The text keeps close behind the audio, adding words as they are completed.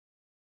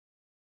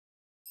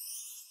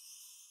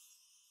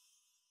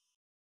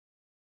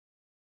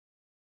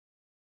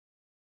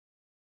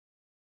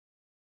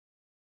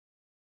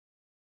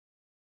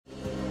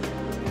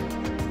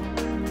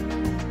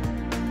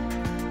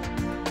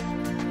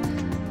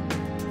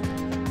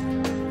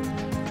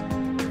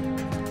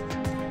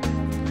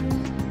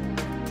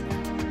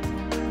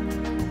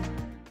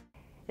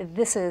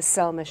This is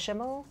Selma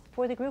Schimmel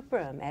for the Group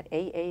Room at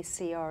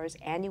AACR's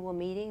annual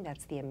meeting.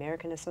 That's the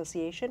American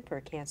Association for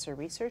Cancer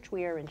Research.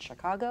 We are in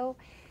Chicago.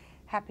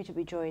 Happy to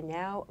be joined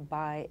now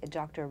by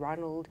Dr.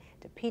 Ronald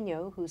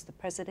DePinho, who's the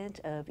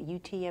president of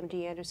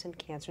UTMD Anderson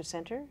Cancer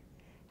Center.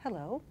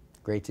 Hello.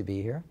 Great to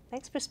be here.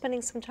 Thanks for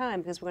spending some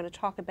time, because we're going to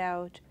talk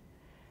about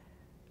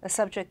a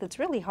subject that's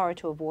really hard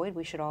to avoid.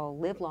 We should all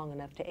live long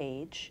enough to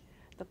age.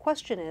 The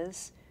question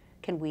is,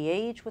 can we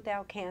age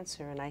without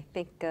cancer? And I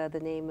think the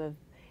name of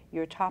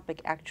your topic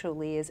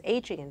actually is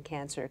aging and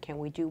cancer. Can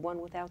we do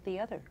one without the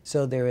other?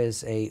 So there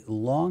is a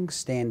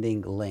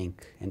long-standing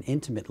link, an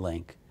intimate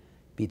link,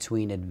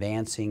 between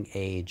advancing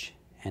age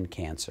and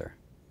cancer.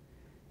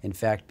 In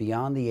fact,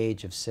 beyond the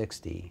age of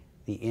 60,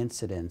 the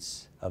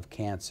incidence of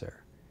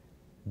cancer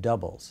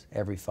doubles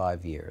every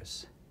 5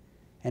 years.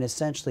 And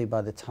essentially,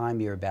 by the time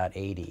you're about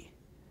 80,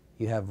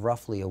 you have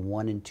roughly a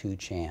 1 in 2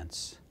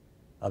 chance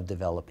of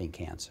developing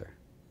cancer.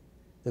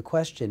 The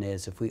question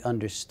is, if we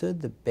understood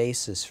the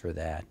basis for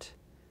that,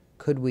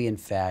 could we in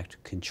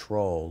fact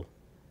control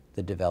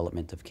the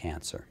development of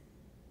cancer?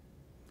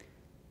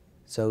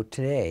 So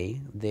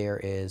today, there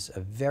is a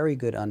very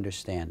good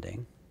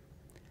understanding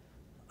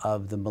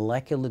of the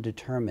molecular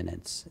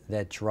determinants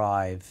that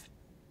drive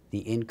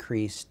the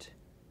increased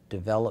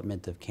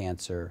development of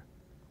cancer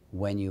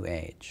when you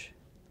age.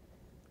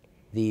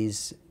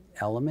 These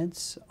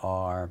elements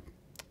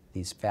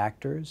these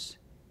factors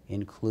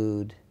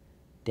include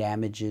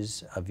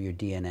damages of your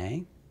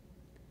DNA,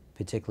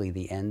 particularly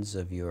the ends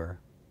of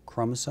your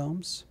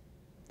chromosomes.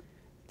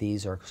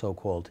 These are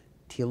so-called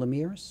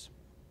telomeres.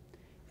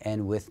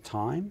 And with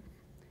time,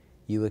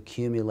 you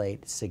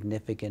accumulate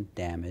significant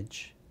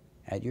damage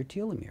at your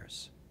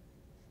telomeres.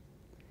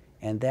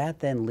 And that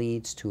then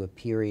leads to a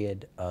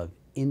period of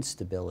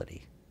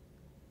instability.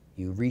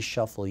 You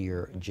reshuffle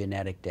your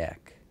genetic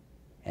deck,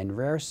 and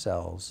rare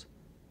cells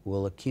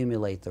will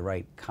accumulate the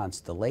right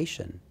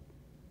constellation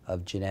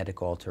of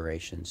genetic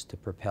alterations to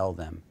propel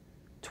them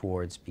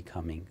towards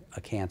becoming a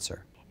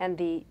cancer. And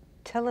the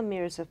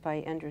telomeres, if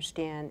I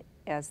understand,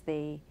 as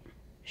they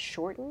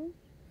shorten,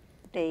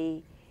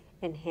 they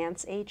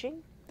enhance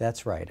aging?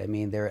 That's right. I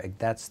mean,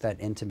 that's that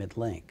intimate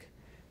link.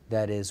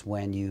 That is,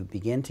 when you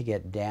begin to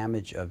get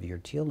damage of your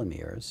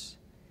telomeres,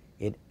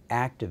 it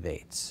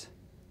activates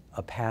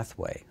a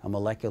pathway, a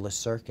molecular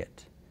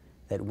circuit,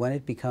 that when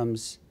it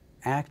becomes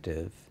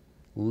active,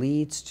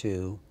 leads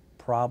to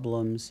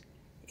problems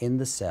in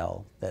the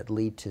cell that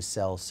lead to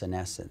cell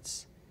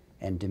senescence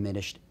and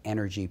diminished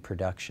energy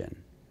production,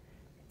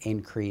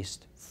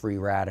 increased free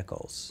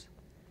radicals.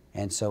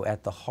 And so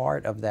at the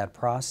heart of that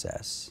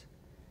process,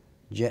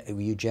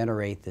 you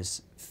generate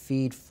this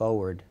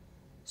feed-forward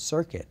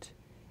circuit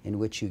in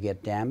which you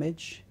get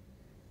damage,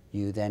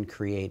 you then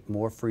create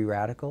more free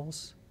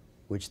radicals,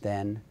 which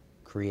then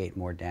create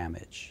more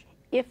damage.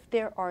 If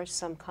there are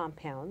some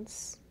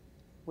compounds,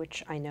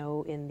 which I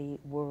know in the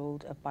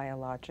world of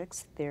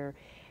biologics, there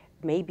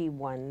may be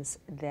ones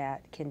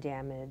that can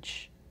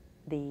damage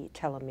the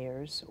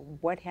telomeres,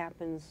 what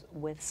happens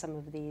with some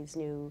of these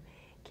new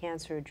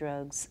cancer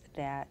drugs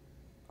that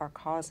are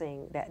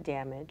causing that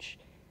damage,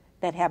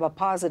 that have a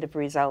positive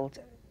result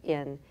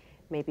in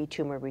maybe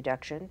tumor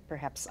reduction?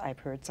 Perhaps I've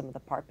heard some of the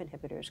PARP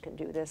inhibitors can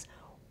do this.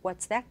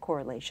 What's that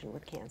correlation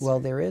with cancer? Well,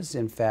 there is,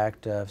 in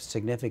fact, a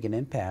significant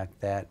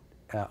impact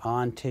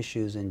on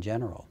tissues in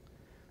general,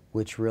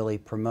 which really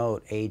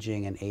promote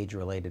aging and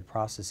age-related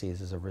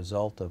processes as a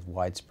result of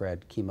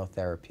widespread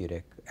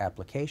chemotherapeutic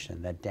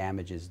application that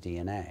damages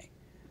DNA.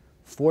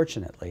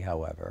 Fortunately,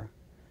 however,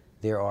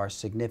 there are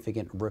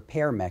significant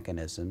repair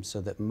mechanisms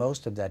so that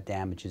most of that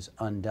damage is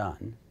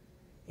undone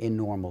in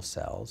normal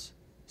cells.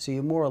 So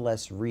you more or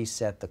less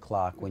reset the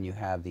clock when you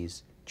have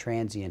these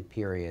transient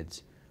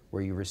periods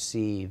where you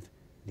receive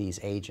these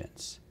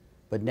agents.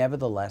 But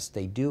nevertheless,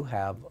 they do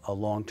have a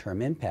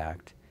long-term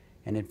impact.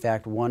 And in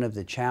fact, one of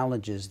the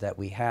challenges that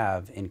we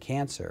have in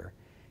cancer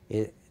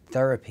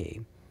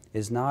therapy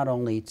is not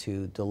only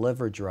to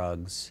deliver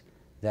drugs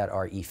that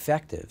are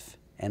effective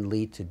and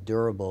lead to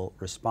durable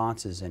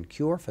responses and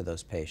cure for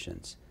those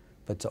patients,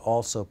 but to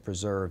also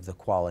preserve the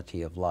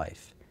quality of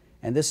life.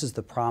 And this is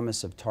the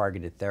promise of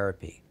targeted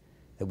therapy,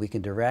 that we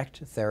can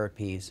direct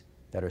therapies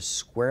that are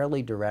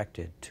squarely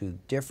directed to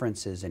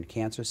differences in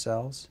cancer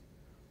cells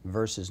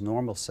versus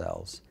normal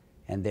cells,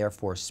 and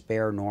therefore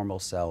spare normal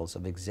cells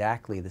of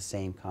exactly the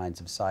same kinds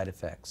of side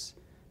effects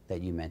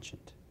that you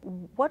mentioned.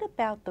 What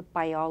about the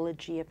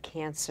biology of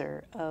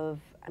cancer?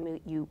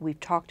 We've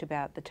talked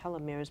about the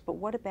telomeres, but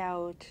what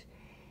about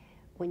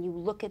when you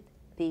look at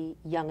the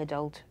young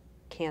adult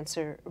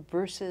cancer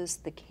versus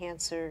the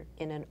cancer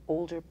in an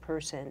older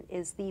person?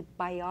 Is the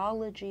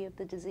biology of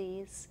the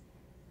disease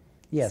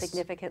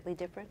significantly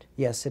different?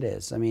 Yes, it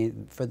is. I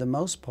mean, for the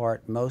most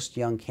part, most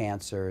young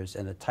cancers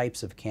and the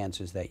types of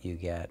cancers that you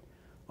get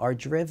are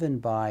driven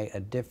by a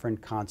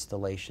different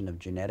constellation of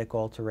genetic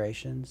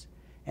alterations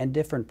and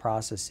different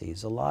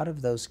processes. A lot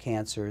of those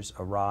cancers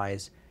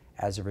arise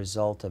as a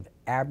result of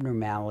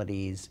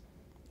abnormalities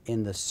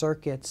in the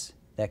circuits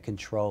that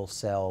control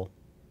cell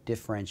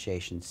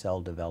differentiation,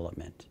 cell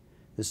development.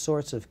 the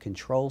sorts of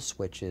control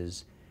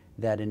switches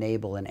that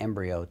enable an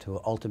embryo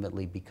to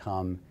ultimately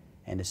become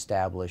an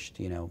established,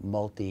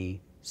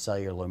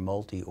 multicellular,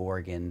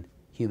 multi-organ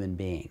human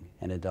being,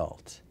 an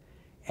adult.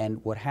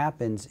 And what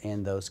happens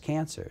in those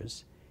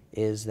cancers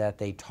is that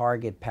they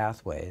target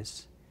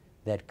pathways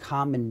that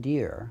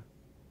commandeer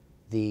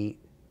the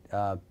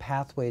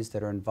pathways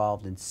that are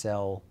involved in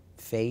cell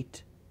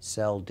fate,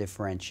 cell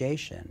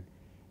differentiation,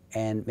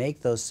 and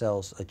make those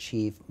cells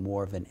achieve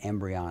more of an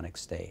embryonic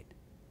state.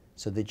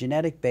 So the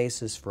genetic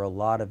basis for a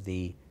lot of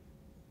the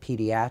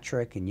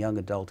pediatric and young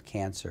adult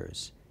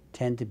cancers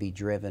tend to be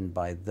driven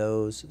by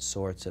those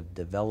sorts of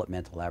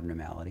developmental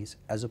abnormalities,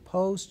 as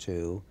opposed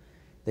to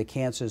the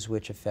cancers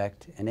which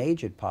affect an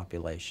aged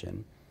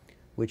population,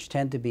 which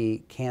tend to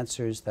be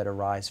cancers that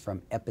arise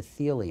from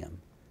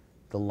epithelium,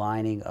 the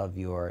lining of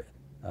your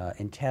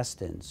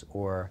intestines,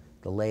 or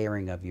the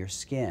layering of your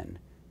skin,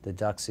 the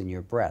ducts in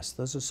your breast.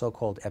 Those are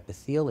so-called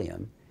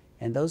epithelium,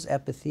 and those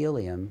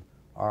epithelium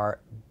are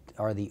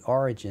the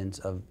origins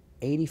of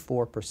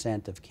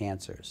 84% of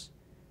cancers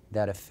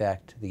that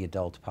affect the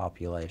adult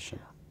population.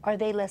 Are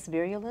they less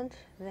virulent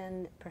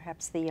than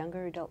perhaps the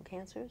younger adult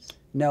cancers?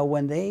 No,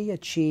 when they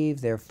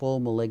achieve their full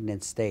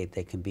malignant state,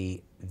 they can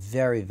be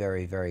very,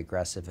 very, very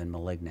aggressive and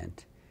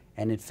malignant,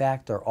 and in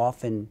fact are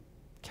often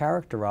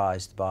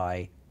characterized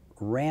by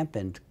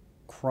rampant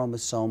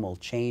chromosomal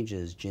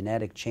changes,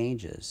 genetic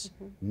changes,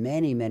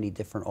 many, many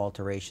different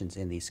alterations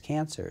in these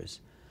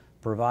cancers,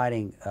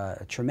 providing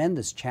a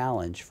tremendous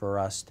challenge for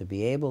us to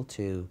be able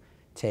to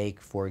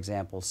take, for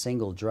example,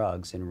 single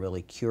drugs and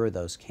really cure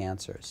those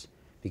cancers,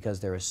 because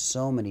there are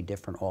so many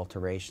different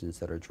alterations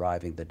that are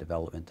driving the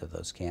development of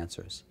those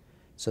cancers.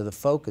 So the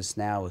focus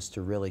now is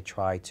to really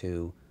try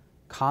to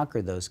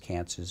conquer those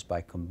cancers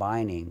by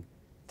combining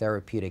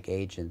therapeutic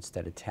agents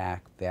that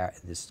attack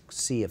this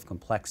sea of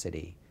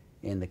complexity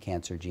in the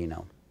cancer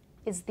genome.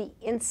 Is the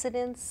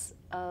incidence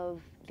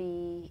of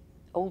the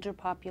older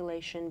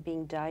population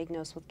being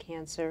diagnosed with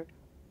cancer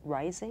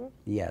rising?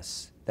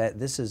 Yes,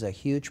 this is a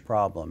huge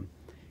problem,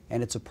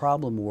 and it's a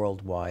problem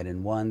worldwide,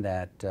 and one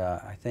that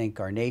I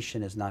think our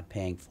nation is not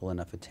paying full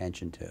enough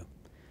attention to.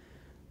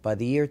 By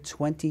the year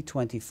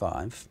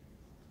 2025,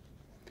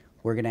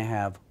 we're going to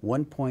have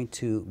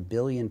 1.2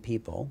 billion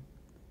people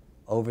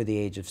over the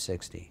age of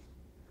 60.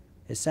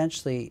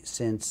 Essentially,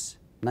 since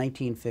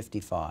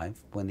 1955,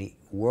 when the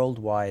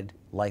worldwide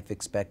life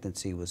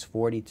expectancy was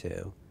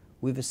 42,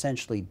 we've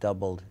essentially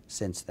doubled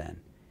since then.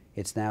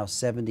 It's now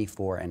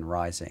 74 and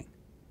rising.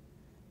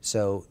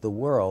 So the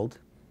world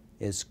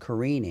is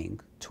careening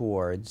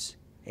towards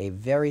a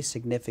very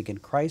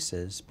significant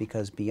crisis,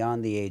 because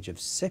beyond the age of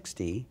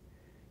 60,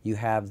 you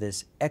have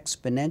this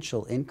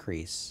exponential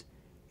increase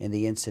in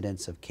the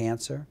incidence of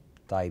cancer,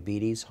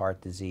 diabetes,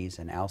 heart disease,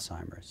 and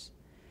Alzheimer's.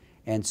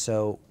 And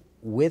so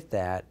with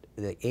that,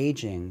 the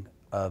aging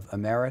of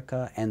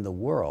America and the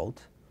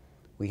world,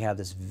 we have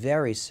this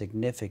very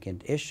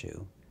significant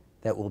issue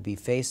that we'll be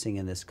facing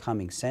in this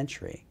coming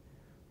century,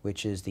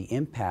 which is the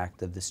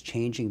impact of this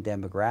changing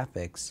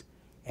demographics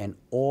and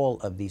all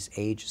of these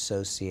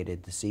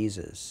age-associated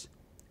diseases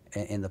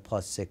in the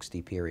plus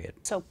 60 period.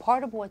 So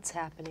part of what's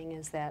happening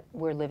is that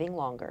we're living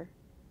longer,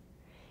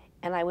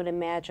 and I would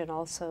imagine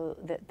also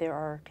that there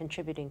are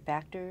contributing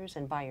factors,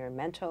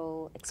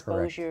 environmental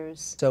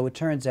exposures. Correct. So it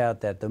turns out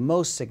that the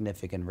most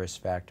significant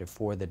risk factor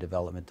for the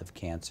development of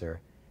cancer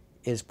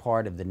is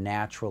part of the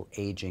natural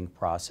aging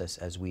process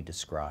as we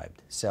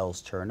described.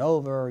 Cells turn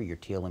over, your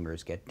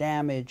telomeres get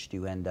damaged,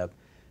 you end up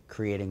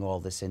creating all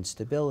this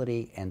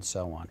instability, and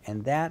so on.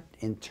 And that,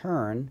 in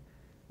turn,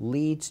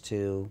 leads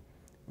to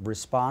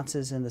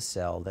responses in the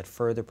cell that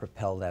further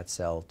propel that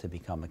cell to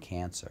become a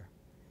cancer.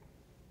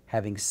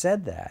 Having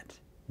said that,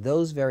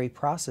 those very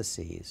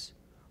processes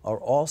are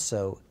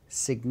also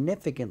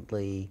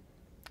significantly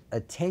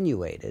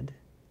attenuated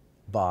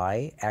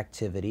by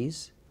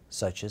activities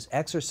such as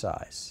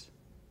exercise,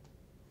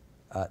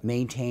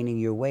 maintaining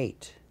your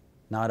weight,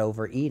 not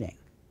overeating,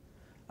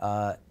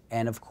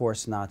 and of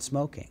course not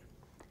smoking.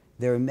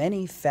 There are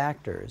many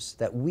factors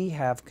that we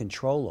have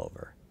control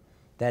over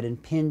that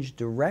impinge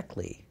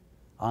directly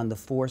on the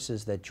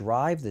forces that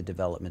drive the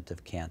development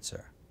of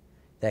cancer,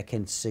 that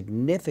can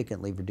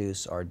significantly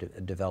reduce our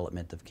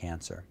development of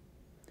cancer.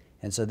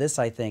 And so this,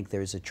 I think,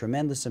 there's a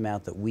tremendous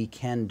amount that we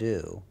can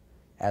do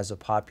as a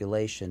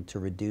population to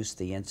reduce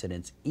the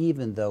incidence,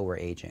 even though we're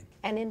aging.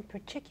 And in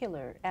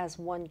particular, as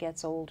one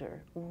gets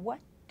older, what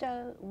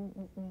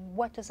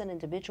does an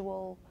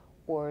individual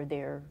or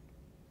their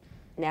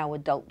now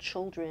adult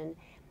children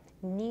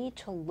need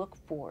to look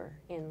for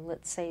in,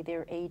 let's say,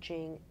 their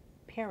aging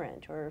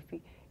parent, or if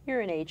you're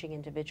an aging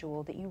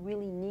individual, that you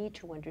really need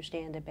to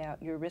understand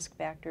about your risk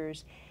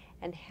factors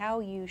and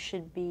how you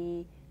should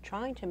be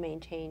trying to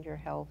maintain your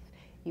health?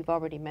 You've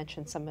already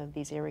mentioned some of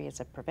these areas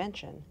of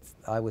prevention.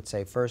 I would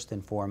say first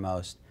and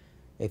foremost,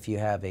 if you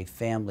have a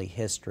family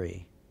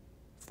history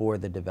for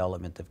the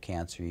development of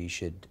cancer, you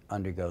should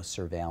undergo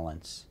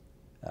surveillance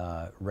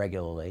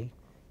regularly.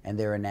 And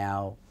there are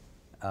now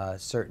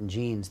certain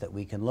genes that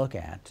we can look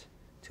at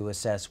to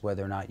assess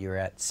whether or not you're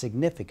at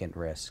significant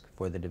risk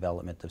for the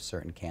development of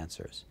certain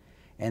cancers.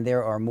 And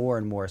there are more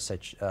and more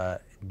such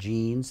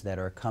genes that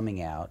are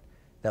coming out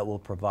that will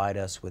provide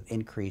us with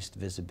increased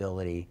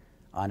visibility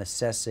on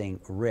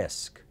assessing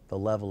risk, the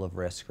level of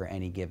risk for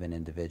any given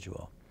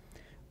individual.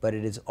 But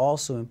it is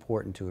also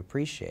important to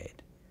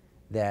appreciate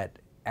that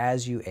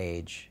as you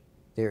age,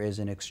 there is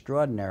an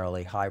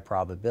extraordinarily high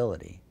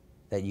probability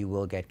that you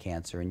will get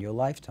cancer in your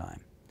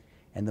lifetime.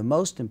 And the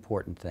most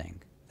important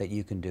thing that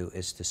you can do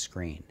is to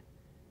screen.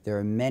 There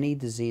are many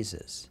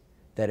diseases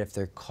that if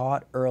they're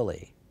caught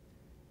early,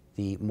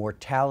 the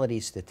mortality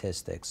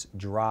statistics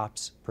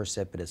drops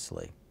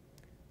precipitously.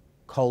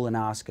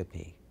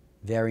 Colonoscopy,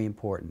 very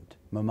important.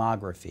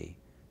 Mammography,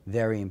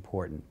 very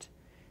important.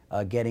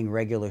 Getting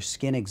regular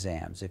skin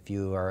exams if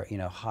you are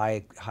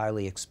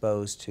highly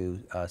exposed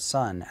to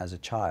sun as a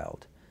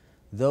child.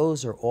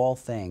 Those are all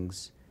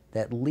things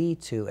that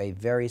lead to a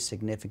very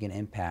significant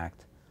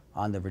impact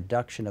on the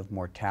reduction of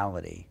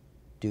mortality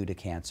due to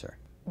cancer.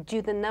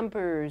 Do the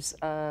numbers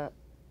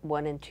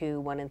 1 in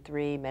 2, 1 in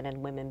 3 men and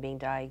women being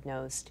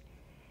diagnosed,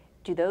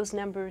 do those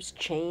numbers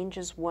change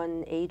as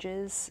one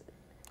ages?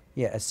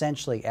 Yeah,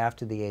 essentially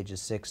after the age of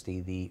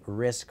 60, the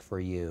risk for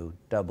you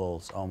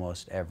doubles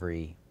almost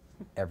every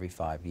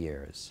 5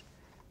 years,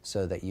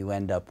 so that you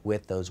end up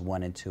with those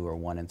 1 in 2 or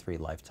 1 in 3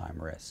 lifetime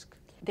risk.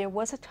 There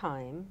was a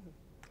time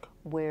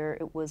where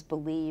it was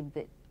believed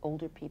that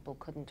older people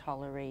couldn't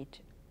tolerate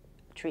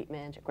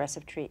treatment,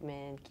 aggressive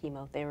treatment,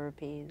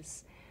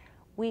 chemotherapies.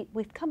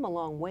 We've come a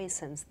long way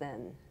since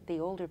then.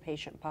 The older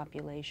patient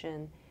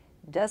population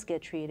does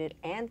get treated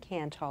and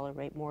can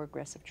tolerate more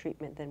aggressive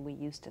treatment than we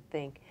used to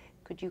think.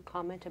 Could you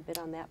comment a bit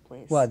on that,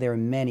 please? Well, there are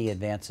many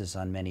advances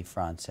on many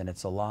fronts, and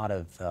it's a lot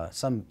of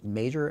some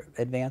major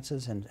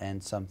advances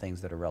and some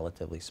things that are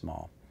relatively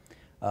small.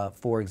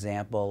 For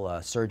example,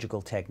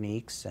 surgical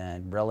techniques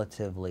and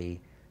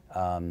relatively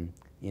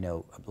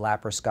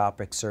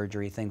laparoscopic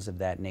surgery, things of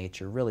that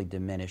nature, really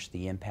diminish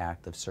the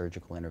impact of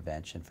surgical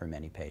intervention for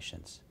many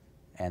patients.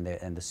 And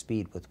the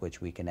speed with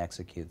which we can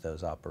execute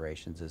those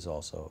operations is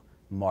also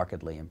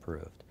markedly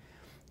improved.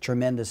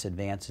 Tremendous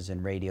advances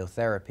in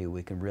radiotherapy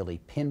we can really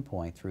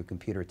pinpoint through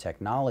computer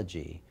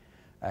technology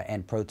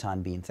and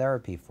proton beam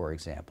therapy, for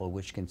example,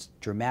 which can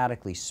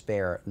dramatically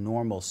spare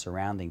normal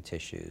surrounding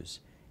tissues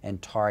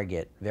and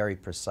target very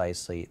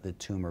precisely the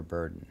tumor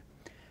burden.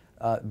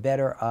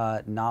 Better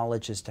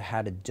knowledge as to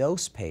how to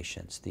dose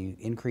patients, the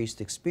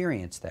increased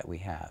experience that we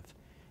have,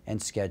 and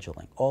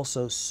scheduling.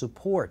 Also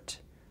support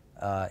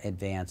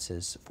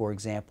advances, for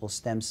example,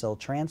 stem cell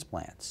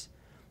transplants,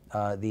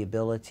 the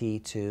ability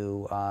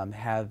to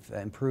have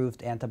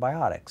improved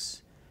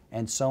antibiotics,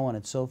 and so on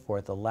and so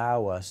forth,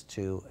 allow us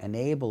to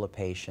enable a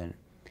patient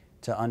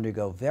to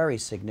undergo very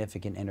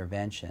significant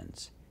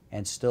interventions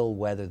and still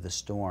weather the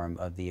storm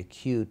of the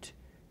acute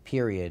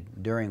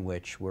period during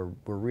which we're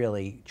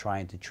really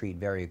trying to treat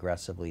very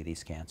aggressively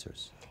these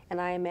cancers.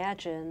 And I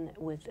imagine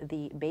with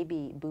the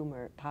baby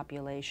boomer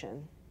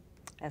population,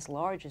 as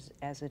large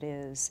as it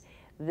is,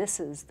 this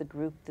is the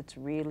group that's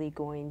really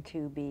going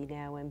to be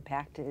now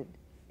impacted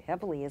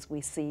heavily as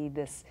we see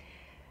this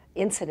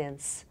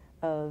incidence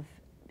of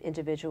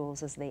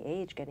individuals as they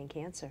age getting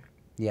cancer.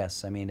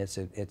 Yes, I mean,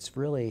 it's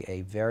really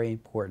a very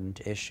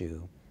important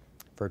issue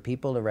for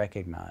people to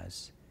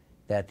recognize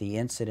that the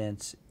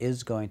incidence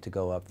is going to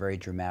go up very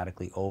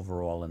dramatically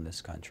overall in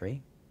this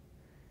country,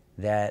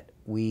 that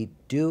we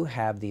do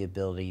have the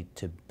ability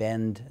to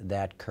bend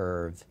that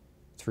curve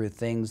through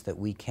things that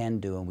we can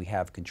do and we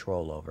have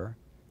control over: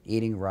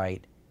 eating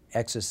right,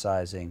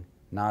 exercising,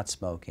 not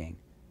smoking,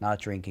 not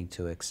drinking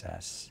to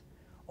excess.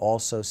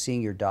 Also,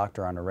 seeing your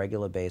doctor on a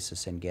regular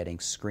basis and getting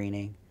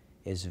screening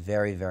is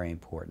very, very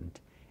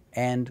important.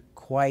 And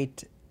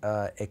quite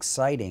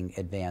exciting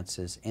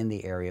advances in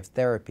the area of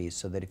therapies,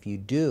 so that if you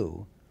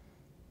do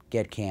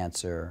get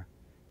cancer,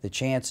 the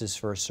chances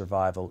for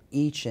survival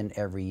each and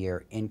every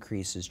year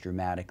increases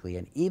dramatically.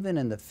 And even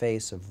in the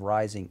face of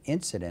rising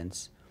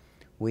incidence,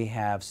 we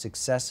have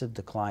successive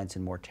declines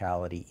in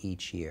mortality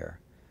each year.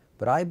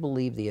 But I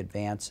believe the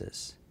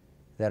advances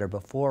that are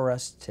before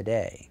us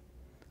today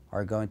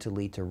are going to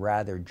lead to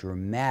rather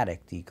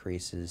dramatic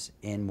decreases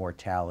in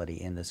mortality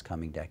in this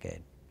coming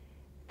decade.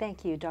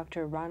 Thank you,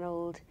 Dr.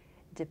 Ronald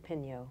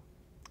DePinho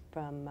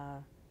from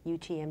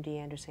UTMD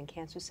Anderson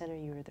Cancer Center.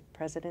 You're the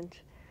president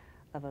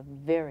of a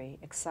very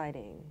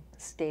exciting,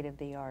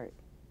 state-of-the-art,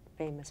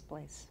 famous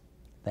place.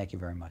 Thank you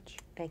very much.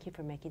 Thank you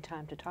for making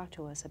time to talk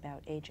to us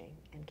about aging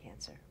and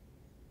cancer.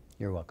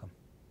 You're welcome.